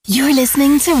You're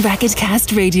listening to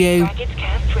Raggedcast Radio.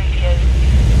 Raggedcast Radio.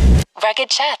 Ragged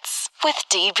Chats with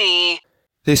DB.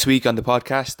 This week on the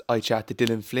podcast, I chat to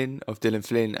Dylan Flynn of Dylan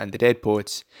Flynn and the Dead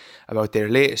Poets about their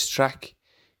latest track,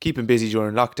 keeping busy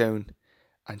during lockdown,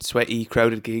 and sweaty,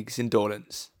 crowded gigs in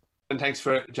Dolan's. And thanks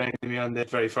for joining me on the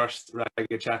very first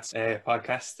Ragged Chats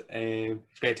podcast.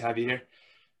 It's great to have you here.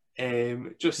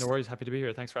 No worries, happy to be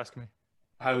here. Thanks for asking me.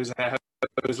 How's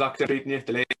lockdown treating you?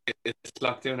 The latest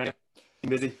lockdown, are you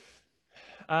busy?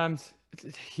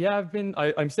 Yeah,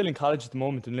 I'm still in college at the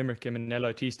moment in Limerick. I'm in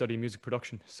LIT studying music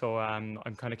production, so I'm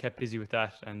kind of kept busy with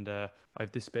that, and I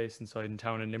have this space inside in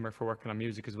town in Limerick for working on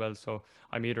music as well. So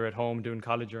I'm either at home doing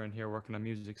college or in here working on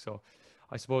music. So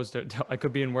I suppose that I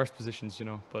could be in worse positions,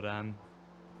 but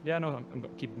yeah, no, I'm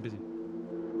keeping busy.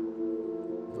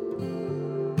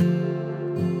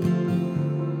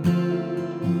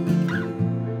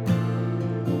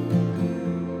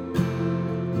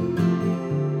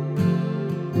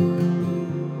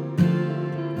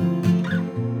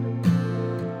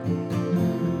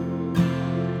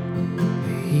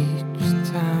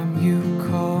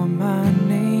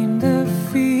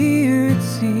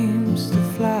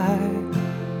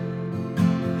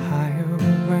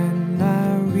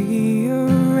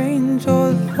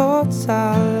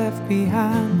 I left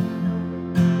behind,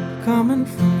 coming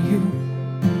from you,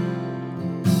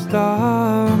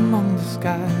 star among the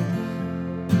skies.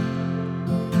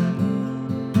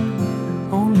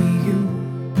 Only you,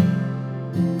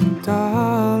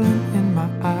 darling, in my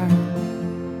eyes.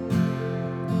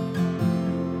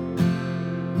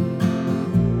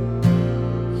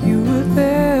 You were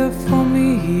there for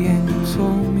me, and you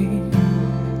told me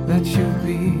that you'd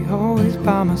be always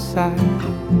by my side,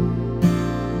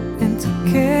 to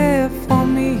care for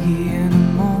me in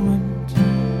a moment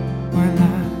when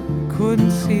I couldn't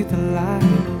see the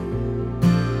light.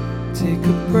 Take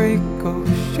a break, go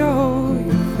show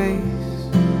your face.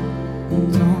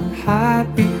 Don't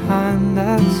hide behind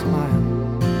that smile.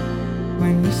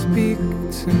 When you speak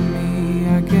to me,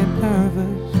 I get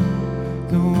nervous.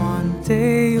 The one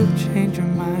day you'll change your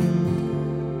mind.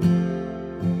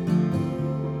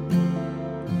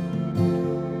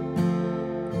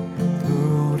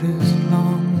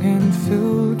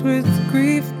 Filled with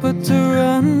grief, but to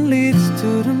run leads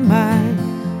to the mind.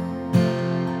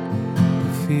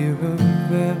 The fear of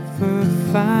ever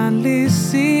finally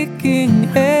seeking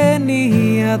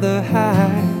any other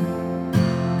high,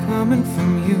 coming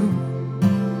from you,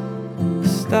 a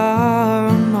star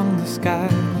among the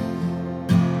skies.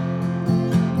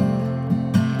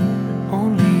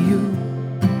 Only you,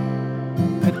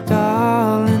 a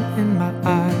darling in my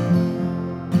eyes.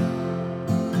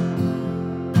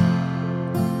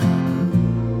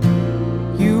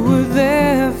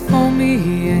 There for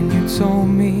me, and you told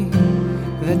me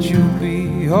that you'll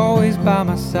be always by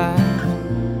my side,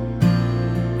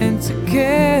 and to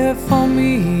care for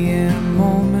me in a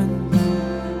moment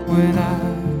when I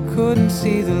couldn't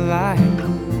see the light.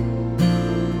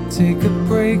 Take a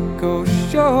break, go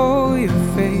show your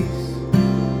face.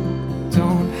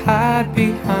 Don't hide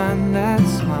behind that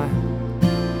smile.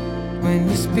 When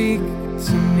you speak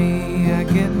to me, I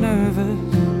get nervous.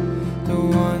 The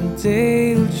one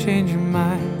day you'll change your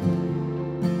mind.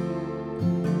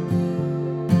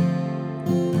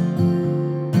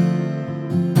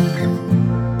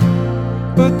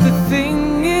 But the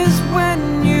thing is,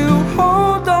 when you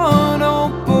hold on,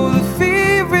 oh, the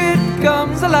fear it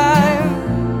comes alive.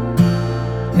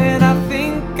 And I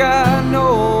think I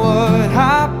know what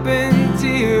happened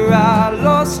here. I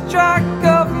lost track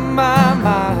of my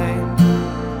mind.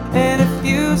 And if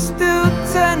you still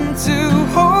tend to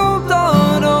hold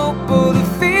on, oh, but the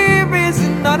fear is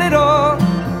none at all.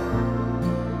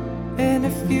 And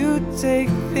if you take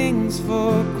things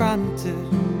for granted,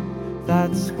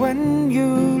 that's when you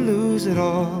lose it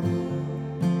all.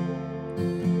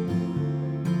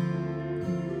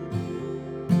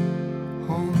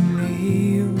 Only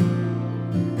you,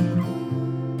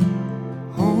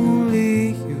 only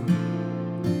you,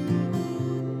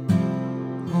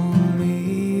 only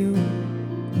you,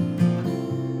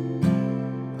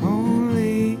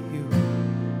 only you.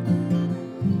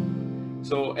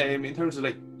 So, in terms of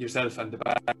like yourself and the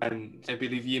band, I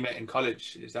believe you met in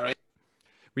college, is that right?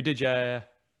 We did, yeah.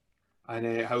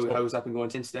 And how's that been going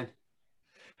since then?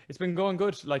 It's been going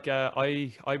good. Like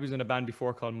I was in a band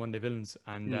before called Monday Villains,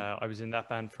 and I was in that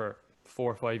band for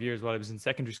 4 or 5 years while I was in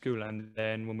secondary school. And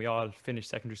then when we all finished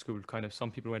secondary school, kind of some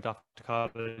people went off to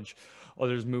college,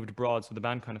 others moved abroad, so the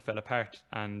band kind of fell apart.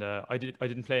 And I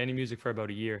didn't play any music for about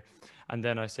a year, and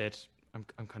then I said, I'm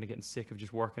kind of getting sick of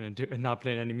just working and not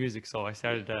playing any music. So I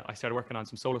started working on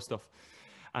some solo stuff.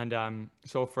 And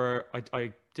so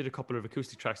I did a couple of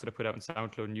acoustic tracks that I put out on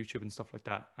SoundCloud and YouTube and stuff like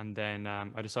that. And then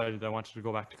I decided I wanted to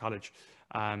go back to college.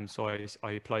 So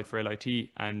I applied for LIT,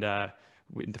 and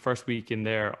in the first week in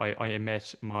there, I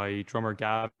met my drummer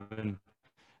Gavin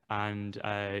and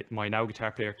my now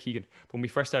guitar player Keegan. But when we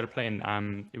first started playing,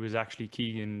 it was actually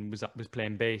Keegan was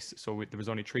playing bass, so there was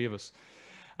only 3 of us.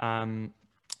 And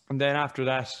then after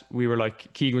that, we were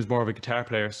like, Keegan was more of a guitar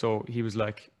player, so he was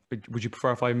like, would you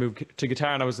prefer if I move to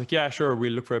guitar? And I was like, yeah, sure,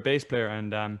 we'll look for a bass player.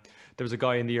 And there was a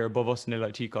guy in the year above us in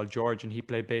LIT called George, and he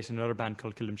played bass in another band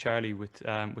called Kill 'Em Charlie with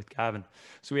Gavin.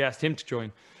 So we asked him to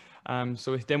join.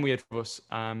 So then we had 4 of us.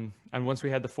 And once we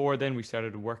had the 4, then we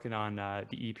started working on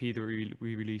the EP that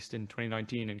we released in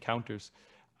 2019, Encounters.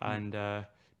 And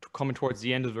coming towards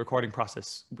the end of the recording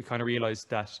process, we kind of realized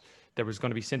that there was going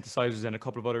to be synthesizers and a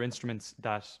couple of other instruments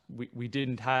that we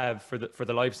didn't have for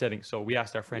the live setting. So we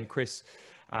asked our friend Chris,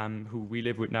 who we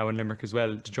live with now in Limerick as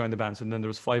well, to join the band. So then there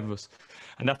was 5 of us,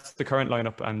 and that's the current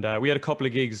lineup. And we had a couple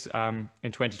of gigs in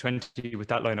 2020 with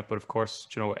that lineup, but of course,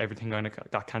 you know, everything kind of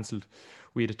got cancelled.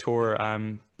 We had a tour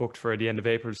booked for the end of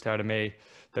April, start of May,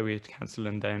 that we had to cancel,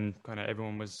 and then kind of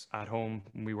everyone was at home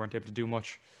and we weren't able to do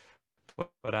much.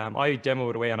 But I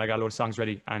demoed away and I got a load of songs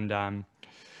ready, and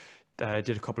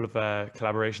did a couple of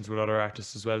collaborations with other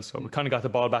artists as well. So we kind of got the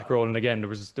ball back rolling again. There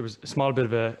was a small bit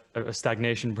of a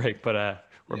stagnation break, but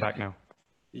we're back now.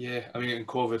 Yeah, I mean,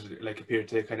 COVID like appeared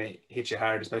to kind of hit you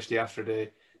hard, especially after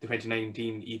the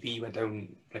 2019 EP went down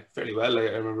like fairly well. I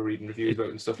remember reading reviews about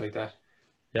it and stuff like that.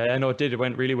 Yeah, I know it did. It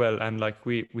went really well, and like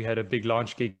we had a big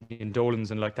launch gig in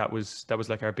Dolan's, and like that was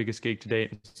like our biggest gig to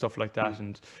date and stuff like that,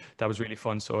 and that was really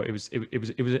fun. So it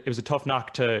was a tough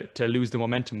knock to lose the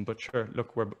momentum, but sure,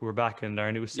 look, we're back, and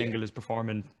our newest single is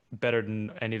performing better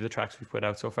than any of the tracks we've put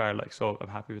out so far. Like, so I'm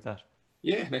happy with that.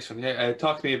 Yeah, nice one. Yeah,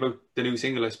 talk to me about the new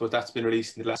single. I suppose that's been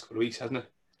released in the last couple of weeks, hasn't it?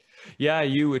 Yeah,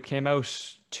 it came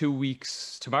out 2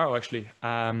 weeks tomorrow actually,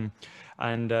 and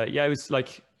yeah,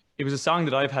 it was a song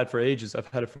that I've had for ages. I've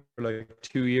had it for like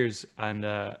 2 years, and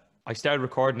I started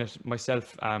recording it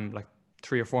myself like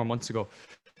 3 or 4 months ago.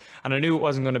 And I knew it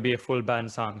wasn't going to be a full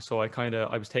band song, so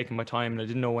I was taking my time, and I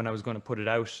didn't know when I was going to put it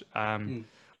out.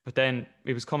 But then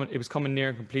it was coming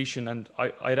near completion, and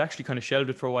I'd actually kind of shelved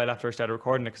it for a while after I started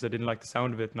recording it because I didn't like the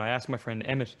sound of it. And I asked my friend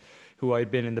Emmett, who I'd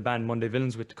been in the band Monday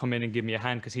Villains with, to come in and give me a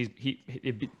hand,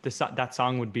 because that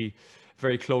song would be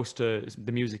very close to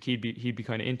the music he'd be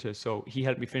kind of into. So he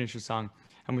helped me finish the song,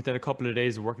 and within a couple of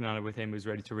days of working on it with him, it was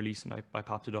ready to release, and I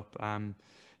popped it up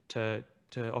to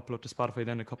upload to Spotify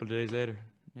then a couple of days later.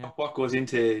 Yeah. What goes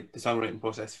into the songwriting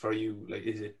process for you? Like,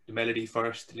 is it the melody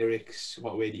first, lyrics?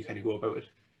 What way do you kind of go about it?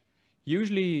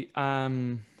 Usually,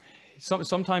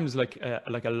 sometimes like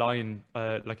a line,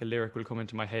 like a lyric will come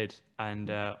into my head,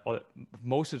 and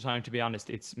most of the time, to be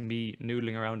honest, it's me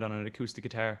noodling around on an acoustic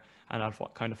guitar, and I'll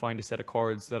kind of find a set of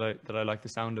chords that I like the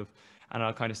sound of, and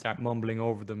I'll kind of start mumbling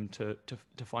over them to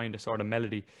find a sort of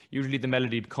melody. Usually, the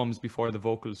melody comes before the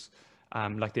vocals,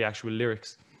 like the actual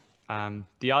lyrics.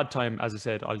 The odd time, as I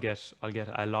said, I'll get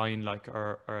a line like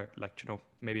or like, you know,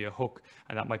 maybe a hook,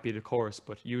 and that might be the chorus.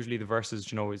 But usually the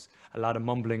verses, you know, is a lot of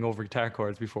mumbling over guitar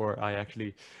chords before I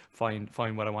actually find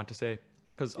what I want to say.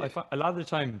 Because a lot of the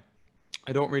time,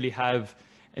 I don't really have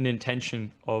an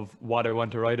intention of what I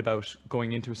want to write about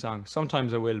going into a song.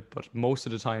 Sometimes I will, but most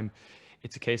of the time,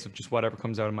 it's a case of just whatever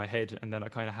comes out of my head, and then I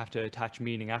kind of have to attach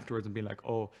meaning afterwards and be like,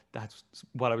 oh, that's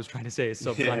what I was trying to say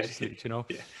subconsciously, you know.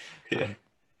 Yeah.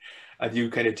 And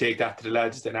you kind of take that to the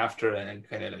lads then after, and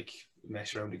kind of like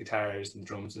mess around the guitars and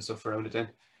drums and stuff around it then?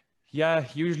 Yeah,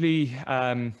 usually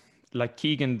like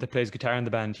Keegan that plays guitar in the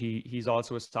band, he's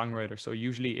also a songwriter. So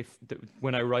usually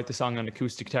when I write the song on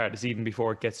acoustic guitar, this even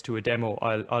before it gets to a demo,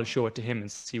 I'll show it to him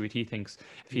and see what he thinks,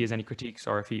 if he has any critiques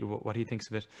or what he thinks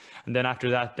of it. And then after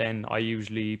that, then I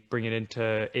usually bring it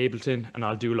into Ableton, and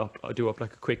I'll do up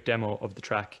like a quick demo of the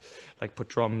track, like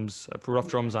put rough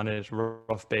drums on it,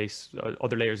 rough bass,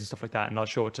 other layers and stuff like that, and I'll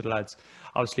show it to the lads.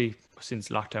 Obviously, since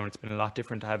lockdown, it's been a lot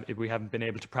different. We haven't been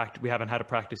able to practice. We haven't had a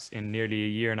practice in nearly a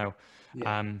year now.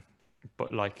 Yeah.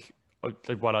 But like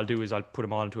what I'll do is I'll put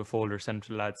them all into a folder, send them to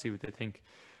the lads, see what they think.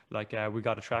 Like we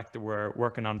got a track that we're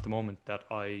working on at the moment that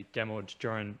I demoed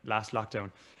during last lockdown,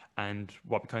 and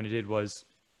what we kind of did was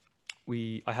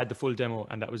I had the full demo,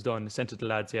 and that was done. Sent it to the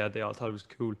lads. Yeah, they all thought it was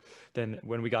cool. Then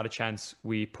when we got a chance,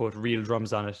 we put real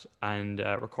drums on it and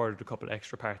recorded a couple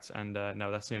extra parts, and now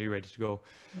that's nearly ready to go.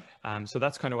 So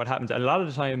that's kind of what happens. And a lot of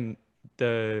the time,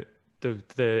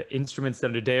 the instruments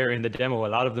that are there in the demo, a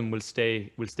lot of them will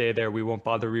stay there. We won't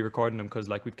bother re-recording them because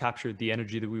like we've captured the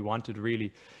energy that we wanted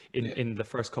really in the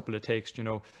first couple of takes, you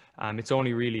know. It's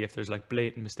only really if there's like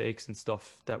blatant mistakes and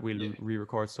stuff that we'll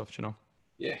re-record stuff, you know.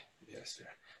 Yeah, yes, fair.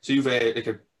 So you've like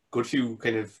a good few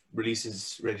kind of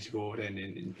releases ready to go then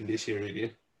in this year,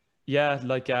 really. Yeah,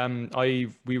 like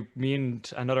me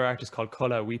and another artist called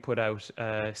Culla, we put out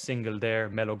a single there,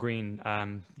 Mellow Green,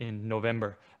 in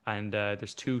November, and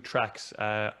there's 2 tracks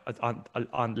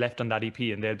on left on that EP,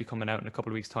 and they'll be coming out in a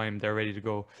couple of weeks' time. They're ready to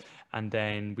go, and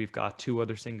then we've got 2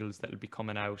 other singles that'll be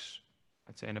coming out,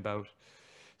 I'd say in about.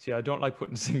 See, I don't like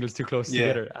putting singles too close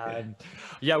together.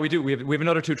 Yeah, we do. We have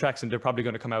another 2 tracks, and they're probably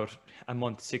going to come out a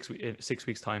month, 6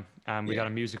 weeks time. We got a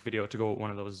music video to go with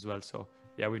one of those as well. So.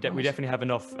 Yeah, we definitely have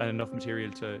enough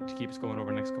material to keep us going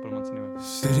over the next couple of months anyway.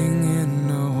 Sitting in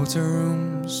a hotel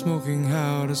room, smoking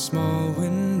out a small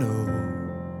window.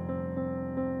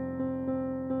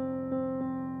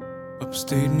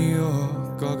 Upstate New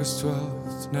York, August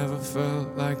 12th, never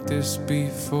felt like this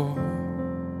before.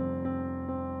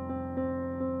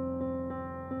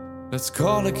 Let's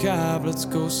call a cab, let's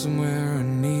go somewhere. I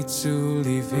need to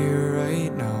leave here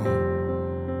right now.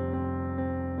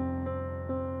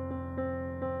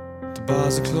 The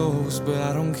bars are closed, but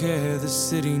I don't care. The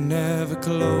city never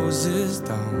closes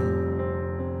down.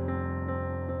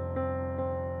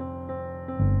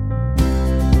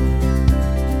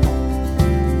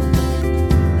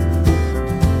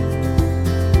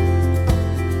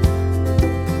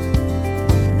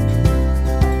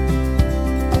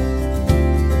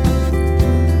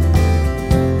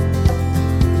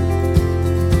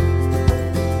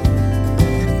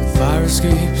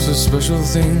 Escapes are special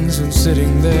things when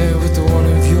sitting there with one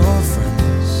of your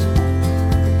friends.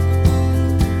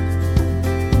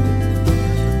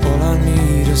 All I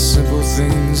need are simple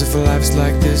things. If life's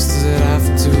like this, does it have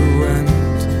to end?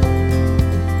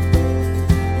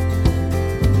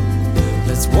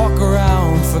 Let's walk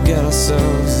around, forget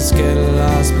ourselves. Let's get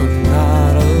lost but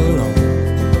not alone.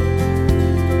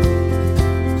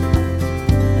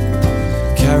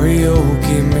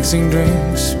 Karaoke, mixing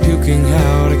drinks, puking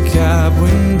out a cab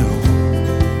window.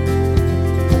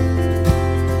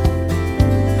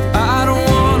 I don't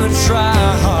wanna try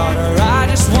harder, I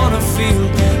just wanna feel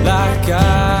like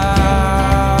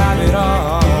I've it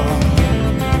all.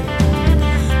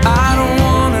 I don't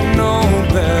wanna know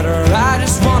better, I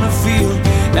just wanna feel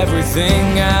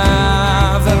everything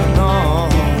I've ever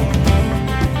known.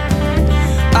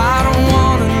 I don't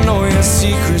wanna know your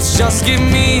secrets, just give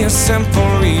me a simple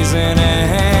reason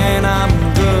and I'm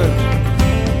good.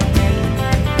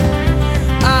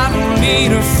 I don't need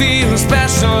to feel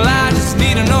special, I just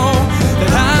need to know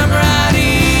that I'm right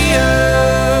here.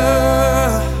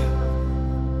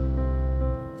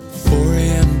 4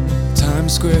 a.m.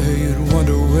 Times Square, you'd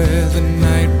wonder where the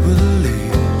night will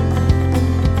lead.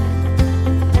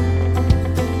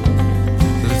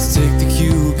 Let's take the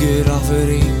cue, get off at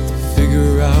 8,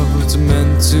 figure out what's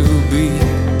meant to be.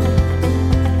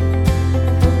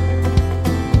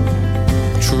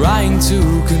 Trying to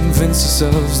convince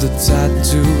ourselves that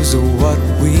tattoos are what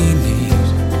we need.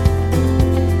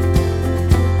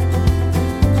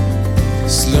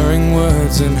 Slurring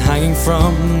words and hanging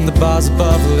from the bars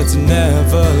above, let's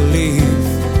never leave.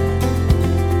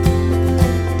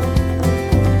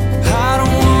 I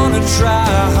don't wanna try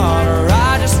harder,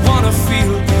 I just wanna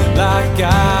feel like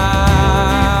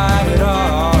I've it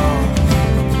all.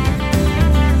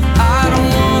 I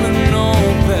don't wanna know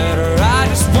better, I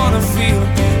just wanna feel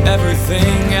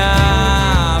everything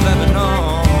I've ever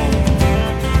known.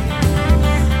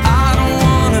 I don't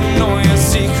wanna know your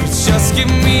secrets, just give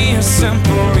me a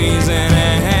simple reason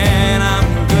and I'm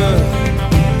good.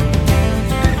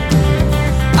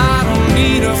 I don't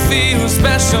need to feel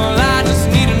special, I just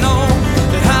need to know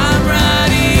that I'm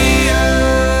right here.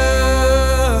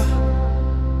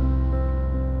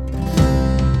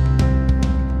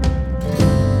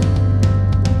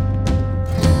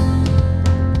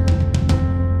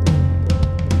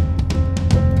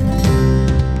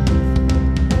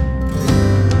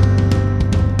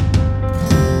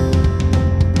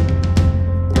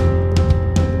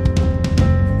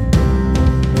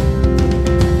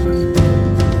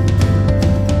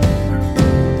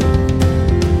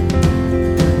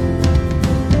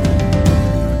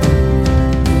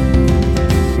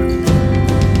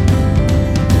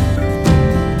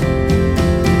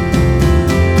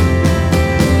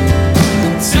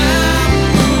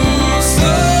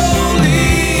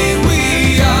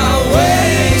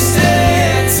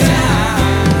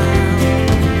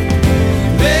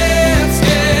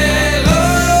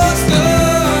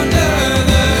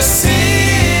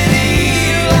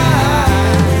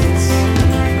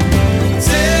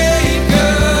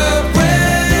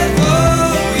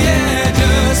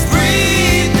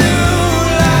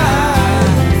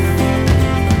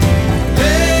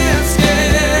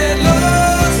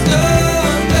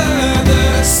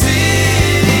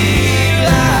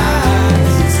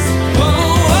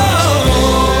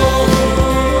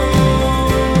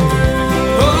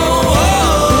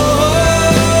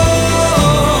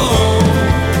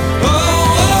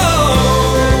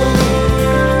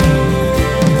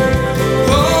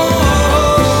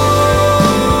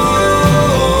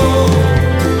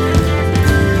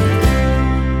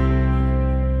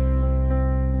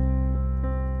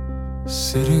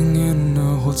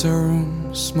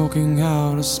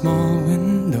 out a small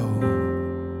window.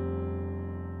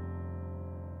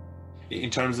 In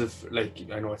terms of like,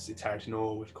 I know it's hard to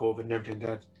know with COVID and everything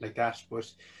that,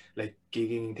 but like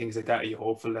gigging and things like that, are you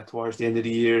hopeful that towards the end of the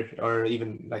year or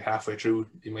even like halfway through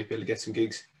you might be able to get some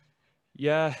gigs?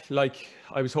 Yeah, like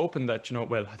I was hoping that,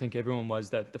 well, I think everyone was,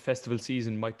 that the festival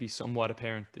season might be somewhat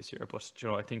apparent this year, but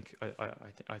I think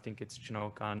I think it's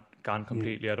gone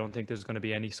completely. I don't think there's going to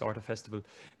be any sort of festival.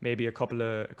 Maybe a couple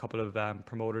of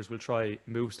promoters will try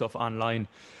move stuff online,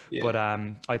 but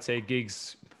I'd say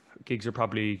gigs are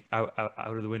probably out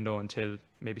of the window until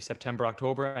maybe September,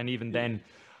 October, and even then,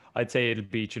 I'd say it'll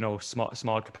be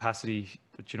small capacity,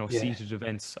 seated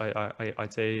events.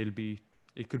 I'd say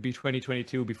it could be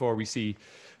 2022 before we see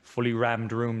fully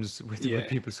rammed rooms with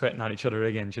people sweating on each other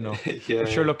again, But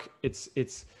sure, look,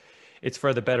 it's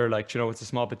for the better. Like, it's a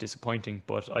small bit disappointing,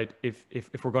 but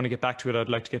if we're going to get back to it, I'd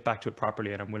like to get back to it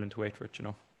properly, and I'm willing to wait for it,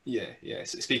 Yeah.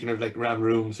 Speaking of like ram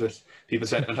rooms with people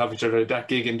sitting on top of each other, that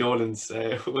gig in Dolan's,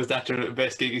 was that your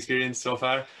best gig experience so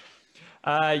far?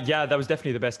 Yeah, that was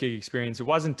definitely the best gig experience. It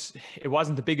wasn't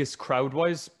the biggest crowd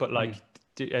wise, but like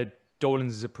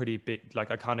Dolan's is a pretty big, like,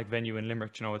 iconic venue in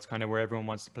Limerick. It's kind of where everyone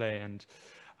wants to play, and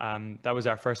that was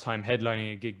our first time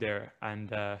headlining a gig there, and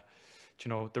the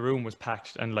room was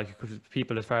packed, and like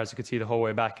people as far as you could see the whole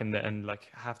way back, and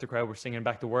like half the crowd were singing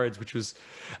back the words, which was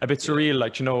a bit surreal.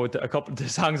 Like, a couple the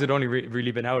songs had only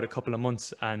really been out a couple of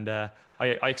months, and I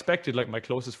expected like my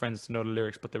closest friends to know the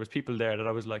lyrics, but there was people there that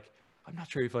I was like, I'm not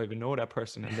sure if I even know that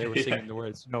person, and they were singing the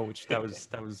words. Which that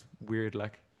was weird.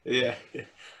 Like, yeah.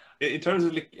 In terms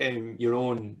of like your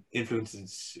own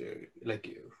influences,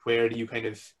 like where do you kind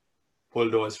of pull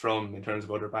those from in terms of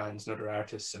other bands and other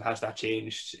artists, and has that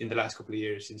changed in the last couple of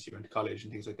years since you went to college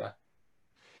and things like that?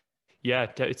 Yeah,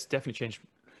 it's definitely changed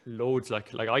loads.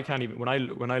 Like I can't even, when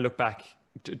I look back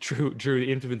through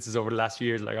the influences over the last few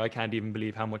years, like I can't even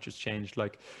believe how much has changed.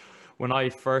 Like when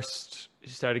I first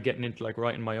started getting into like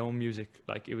writing my own music,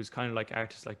 like it was kind of like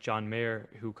artists like John Mayer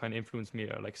who kind of influenced me,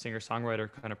 like singer-songwriter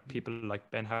kind of people like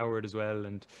Ben Howard as well,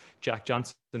 and Jack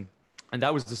Johnson. And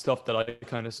that was the stuff that I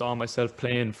kind of saw myself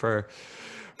playing for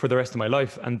the rest of my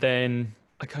life. And then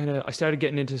I started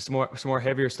getting into some more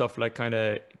heavier stuff, like kind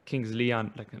of Kings of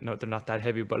Leon. Like, no, they're not that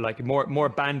heavy, but like more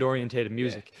band orientated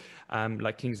music,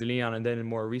 like Kings of Leon. And then in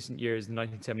more recent years, in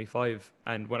 1975,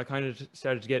 and when I kind of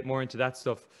started to get more into that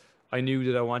stuff, I knew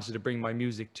that I wanted to bring my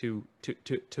music to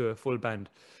a full band.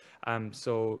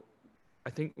 So I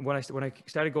think when I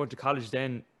started going to college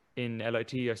then in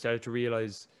LIT, I started to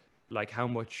realize like how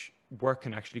much work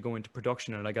can actually go into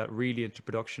production, and I got really into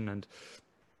production. And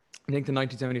I think the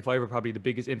 1975 were probably the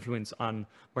biggest influence on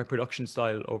my production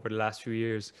style over the last few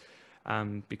years,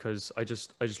 because I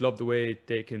just love the way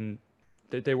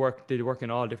they work in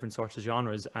all different sorts of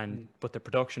genres, and but the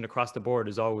production across the board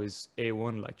is always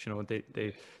A1. Like,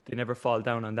 they never fall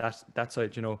down on that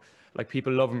side. Like,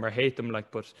 people love them or hate them,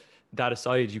 like, but that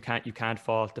aside, you can't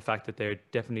fault the fact that they're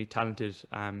definitely talented,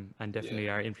 and definitely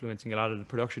are influencing a lot of the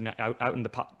production out in the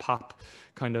pop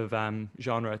kind of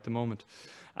genre at the moment.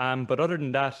 But other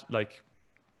than that, like,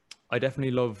 I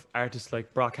definitely love artists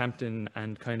like Brockhampton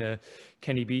and kind of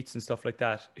Kenny Beats and stuff like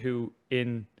that, who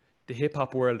in the hip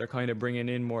hop world are kind of bringing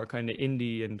in more kind of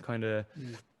indie and kind of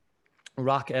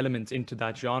rock elements into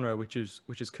that genre, which is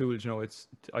cool.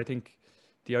 I think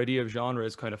the idea of genre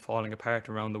is kind of falling apart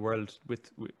around the world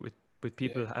with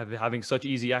people having such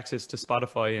easy access to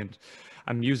Spotify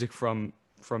and music from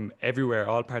everywhere,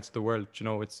 all parts of the world.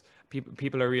 It's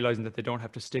people are realizing that they don't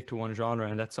have to stick to one genre,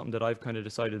 and that's something that I've kind of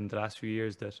decided in the last few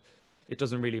years, that it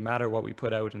doesn't really matter what we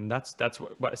put out. And that's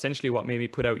what essentially what made me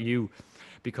put out You,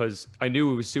 because I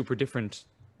knew it was super different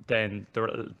than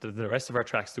the rest of our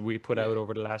tracks that we put out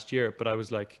over the last year. But I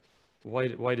was like,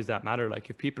 why does that matter? Like,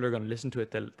 if people are going to listen to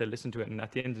it, they'll listen to it. And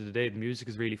at the end of the day, the music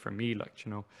is really for me. Like,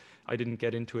 I didn't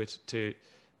get into it to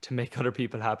make other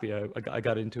people happy. I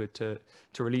got into it to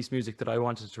release music that I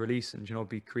wanted to release, and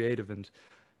be creative. And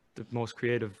the most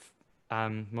creative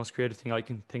thing I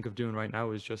can think of doing right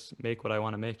now is just make what I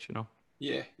want to make.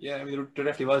 Yeah. I mean, there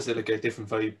definitely was like a different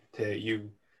vibe to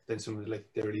You than some of like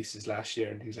the releases last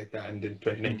year and things like that, and in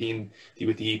 2019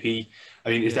 with the EP. I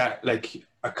mean, is that like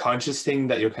a conscious thing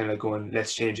that you're kind of going,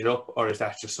 let's change it up, or is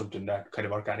that just something that kind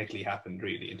of organically happened,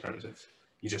 really, in terms of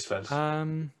you just felt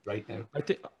right now?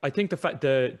 I think the fact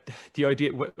the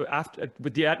idea after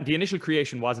with the initial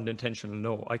creation wasn't intentional.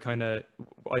 No,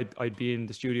 I'd be in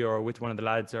the studio or with one of the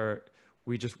lads, or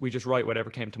we just write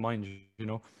whatever came to mind.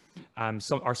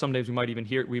 Some days we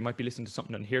might be listening to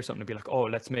something and hear something and be like, oh,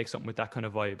 let's make something with that kind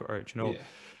of vibe, or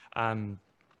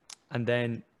and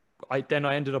then I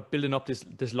ended up building up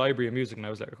this library of music, and I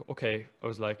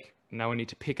was like, now I need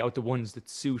to pick out the ones that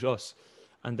suit us.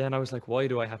 And then I was like, why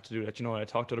do I have to do that? You know, and I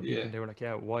talked to other people Yeah. and they were like,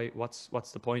 yeah, why? What's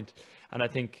the point? And I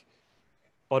think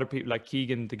other people like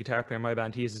Keegan, the guitar player in my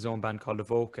band, he has his own band called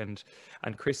Evoke, and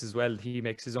Chris as well, he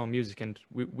makes his own music, and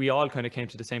we all kind of came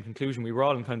to the same conclusion. We were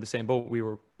all in kind of the same boat. We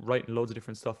were writing loads of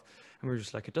different stuff, and we were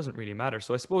just like, it doesn't really matter.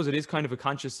 So I suppose it is kind of a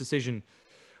conscious decision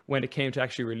when it came to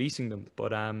actually releasing them,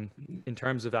 but in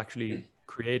terms of actually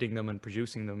creating them and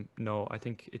producing them, no, I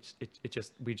think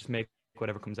we just make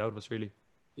whatever comes out of us, really.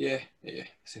 Yeah,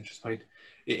 it's an interesting point.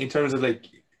 In terms of like,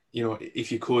 you know,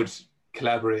 if you could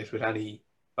collaborate with any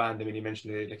band, I mean, you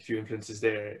mentioned like a few influences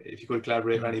there. If you could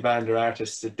collaborate with any band or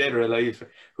artist, dead or alive,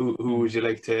 who would you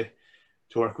like to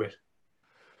work with?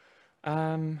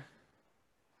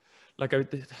 Like I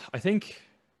think,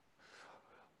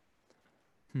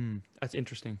 that's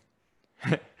interesting.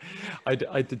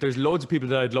 There's loads of people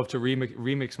that I'd love to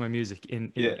remix my music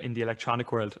in the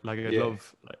electronic world. Like I'd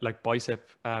love like Bicep,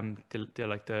 they're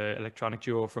like the electronic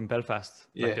duo from Belfast.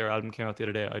 Like their album came out the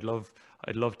other day.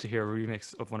 I'd love to hear a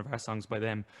remix of one of our songs by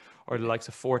them, or the likes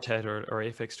of Fortet or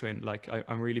Aphex Twin. Like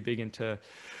I'm really big into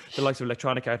the likes of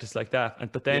electronic artists like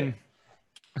that. But then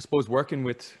I suppose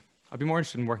I'd be more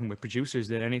interested in working with producers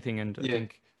than anything. And I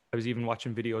think I was even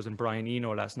watching videos on Brian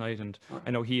Eno last night, and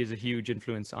I know he is a huge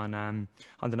influence on the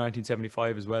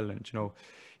 1975 as well. And you know,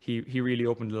 he really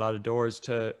opened a lot of doors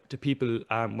to people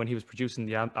when he was producing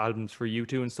the albums for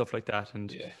U2 and stuff like that.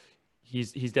 And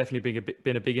he's definitely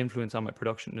been a big influence on my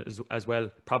production as well,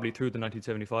 probably through the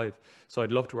 1975. So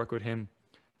I'd love to work with him.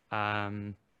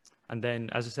 And then,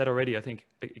 as I said already, I think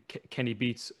Kenny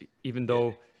Beats, even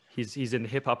though he's in the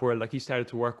hip hop world, like he started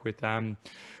to work with kind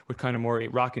of more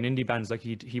rock and indie bands. Like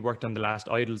he worked on the last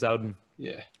Idols album.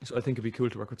 Yeah. So I think it'd be cool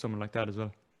to work with someone like that as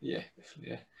well. Yeah,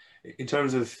 definitely. Yeah. In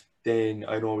terms of then,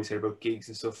 I know we said about gigs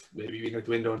and stuff, maybe being out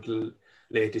the window until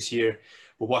late this year,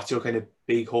 but what's your kind of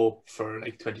big hope for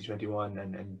like 2021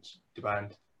 and the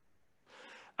band?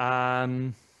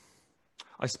 I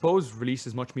suppose release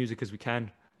as much music as we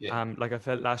can. Like I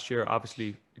felt last year,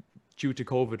 obviously due to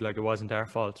COVID, like it wasn't our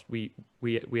fault. We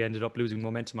ended up losing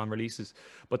momentum on releases,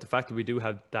 but the fact that we do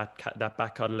have that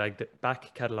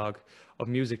back catalog of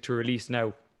music to release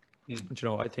now, you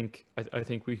know, I think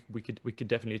we could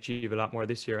definitely achieve a lot more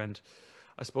this year. And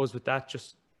I suppose with that,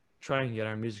 just try and get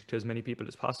our music to as many people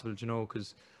as possible, you know,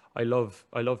 because I love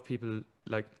people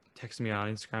like texting me on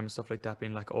Instagram and stuff like that,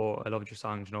 being like, oh, I loved your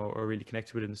songs, you know, or really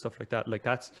connected with it and stuff like that. Like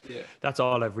that's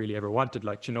all I've really ever wanted,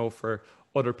 like, you know, for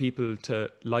other people to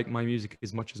like my music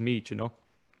as much as me, you know,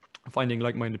 finding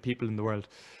like-minded people in the world.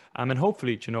 And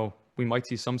hopefully, you know, we might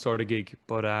see some sort of gig,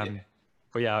 but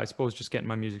yeah, I suppose just getting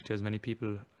my music to as many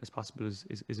people as possible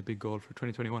is a big goal for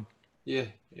 2021. Yeah.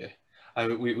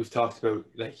 We've talked about,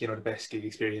 like, you know, the best gig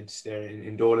experience there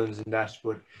in Dolan's and that,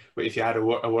 but if you had a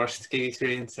worst gig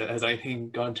experience, has anything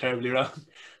gone terribly wrong?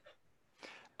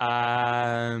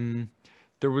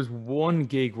 There was one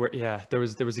gig where there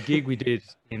was a gig we did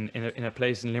in a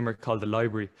place in Limerick called the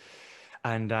Library,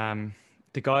 and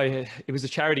the guy, it was a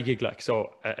charity gig, like,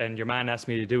 so, and your man asked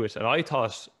me to do it, and I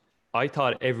thought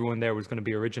everyone there was going to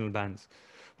be original bands,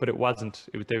 but it wasn't.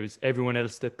 There was everyone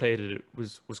else that played it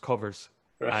was covers.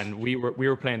 Right. And we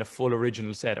were playing a full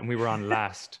original set, and we were on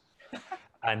last,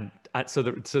 and so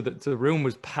the room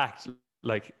was packed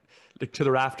like to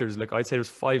the rafters. Like I'd say there was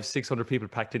 500-600 people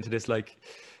packed into this like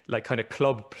kind of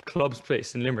club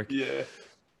space in Limerick. Yeah.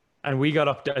 And we got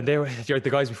up there, and the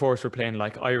guys before us were playing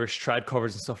like Irish trad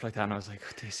covers and stuff like that. And I was like,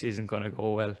 this isn't gonna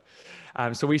go well.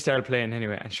 So we started playing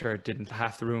anyway, and sure, didn't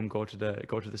half the room go to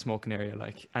the smoking area,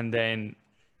 like, and then.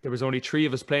 There was only 3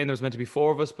 of us playing. There was meant to be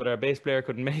 4 of us, but our bass player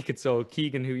couldn't make it. So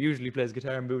Keegan, who usually plays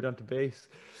guitar, moved on to bass.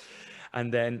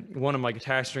 And then one of my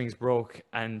guitar strings broke,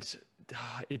 and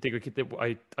I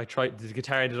tried. The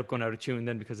guitar ended up going out of tune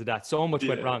then because of that. So much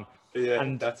went wrong. Yeah,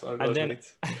 and that's what and then,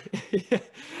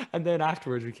 and then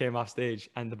afterwards we came off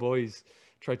stage, and the boys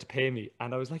tried to pay me,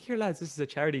 and I was like, "Here, lads, this is a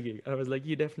charity gig." And I was like,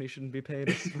 "You definitely shouldn't be paying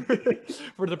us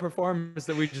for the performance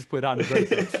that we just put on." So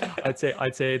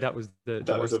I'd say that was the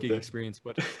worst gig experience.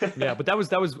 But yeah, but that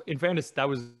was in fairness, that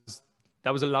was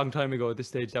a long time ago. At this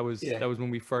stage, that was when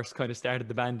we first kind of started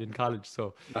the band in college.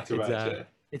 So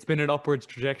it's been an upwards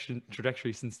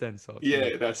trajectory since then. So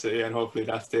that's it. Yeah, and hopefully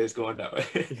that stays going that way.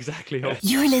 Exactly.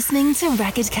 You're listening to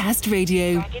Ragged Cast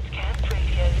Radio. Ragged Cast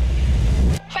Radio.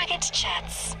 Ragged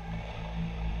Chats.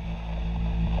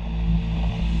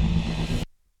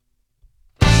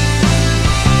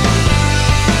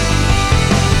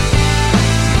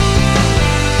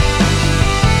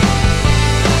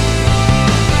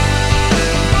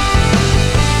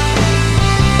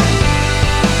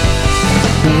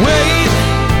 Wait,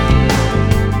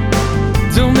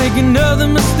 don't make a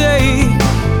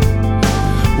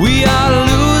We are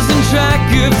losing track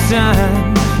of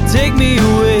time. Take me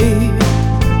away.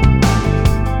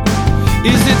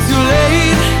 Is it too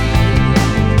late?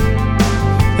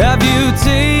 Have you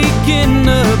taken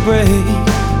a break?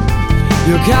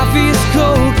 Your coffee is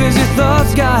cold 'cause your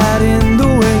thoughts got in the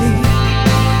way.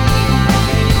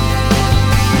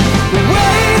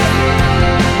 Wait,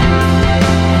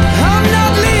 I'm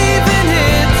not leaving,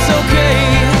 it's okay.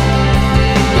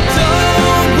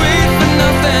 Don't wait for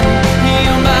nothing, you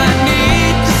might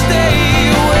need to stay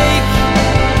awake.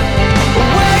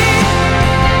 Wait,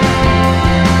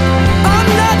 I'm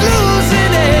not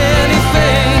losing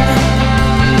anything.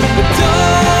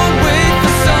 Don't wait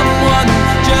for someone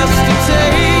just to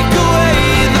take away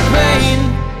the pain.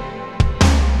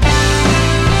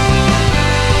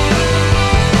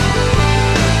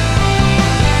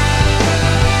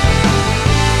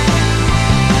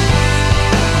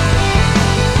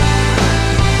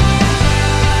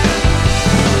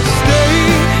 Stay,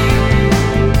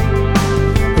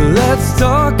 let's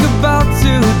talk about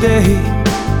today.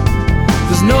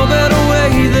 There's no better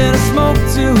way than a smoke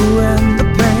to end the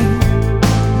pain.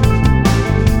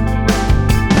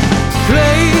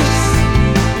 Place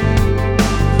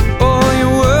all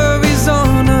your worries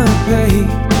on a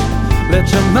page. Let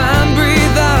your mind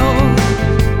breathe out.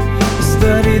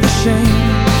 Study the shame.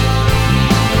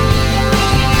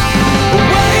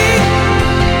 Wait,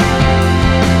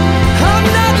 I'm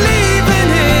not leaving,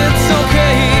 it's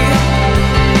okay.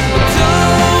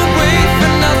 Don't wait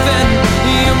for nothing,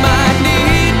 you might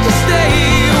need to stay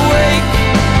awake.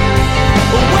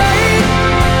 Wait,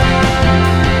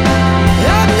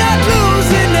 I'm not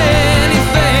losing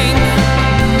anything.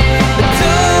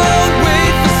 Don't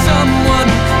wait for someone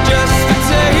just to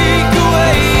take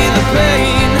away the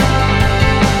pain.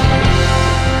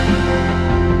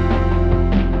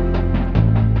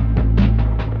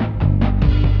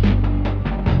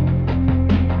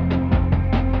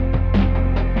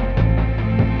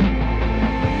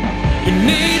 You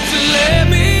need to let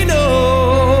me know.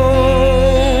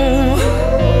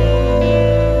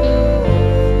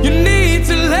 You need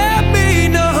to let me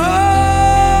know.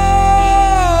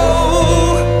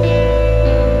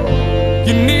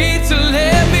 You need to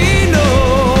let me know.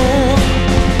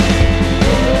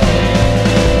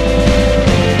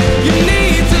 You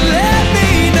need to let me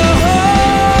know.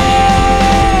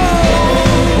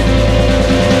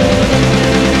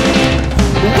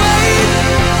 Wait,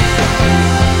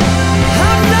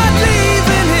 I'm not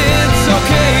leaving, it's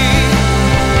okay.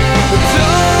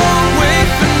 Don't wait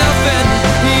for nothing,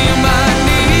 you might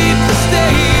need to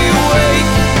stay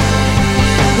awake.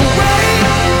 Wait,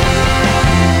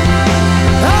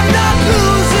 I'm not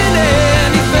losing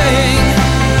anything.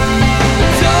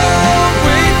 Don't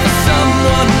wait for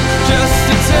someone just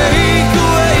to take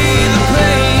away the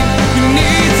pain. You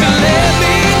need to let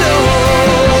me know.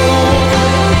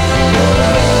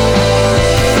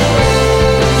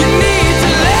 You need to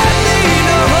let me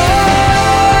know.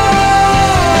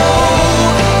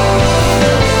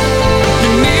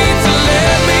 You need to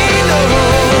let me know.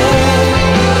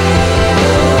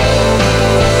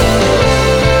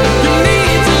 You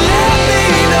need to let me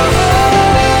know.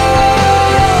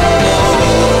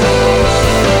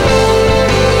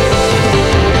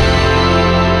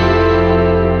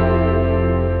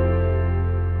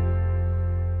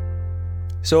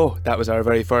 So that was our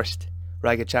very first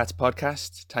Ragged Chats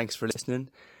podcast. Thanks for listening.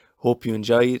 Hope you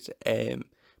enjoyed.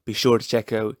 Be sure to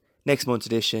check out next month's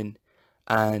edition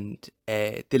and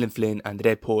Dylan Flynn and the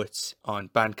Dead Poets on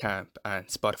Bandcamp and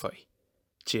Spotify.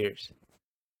 Cheers.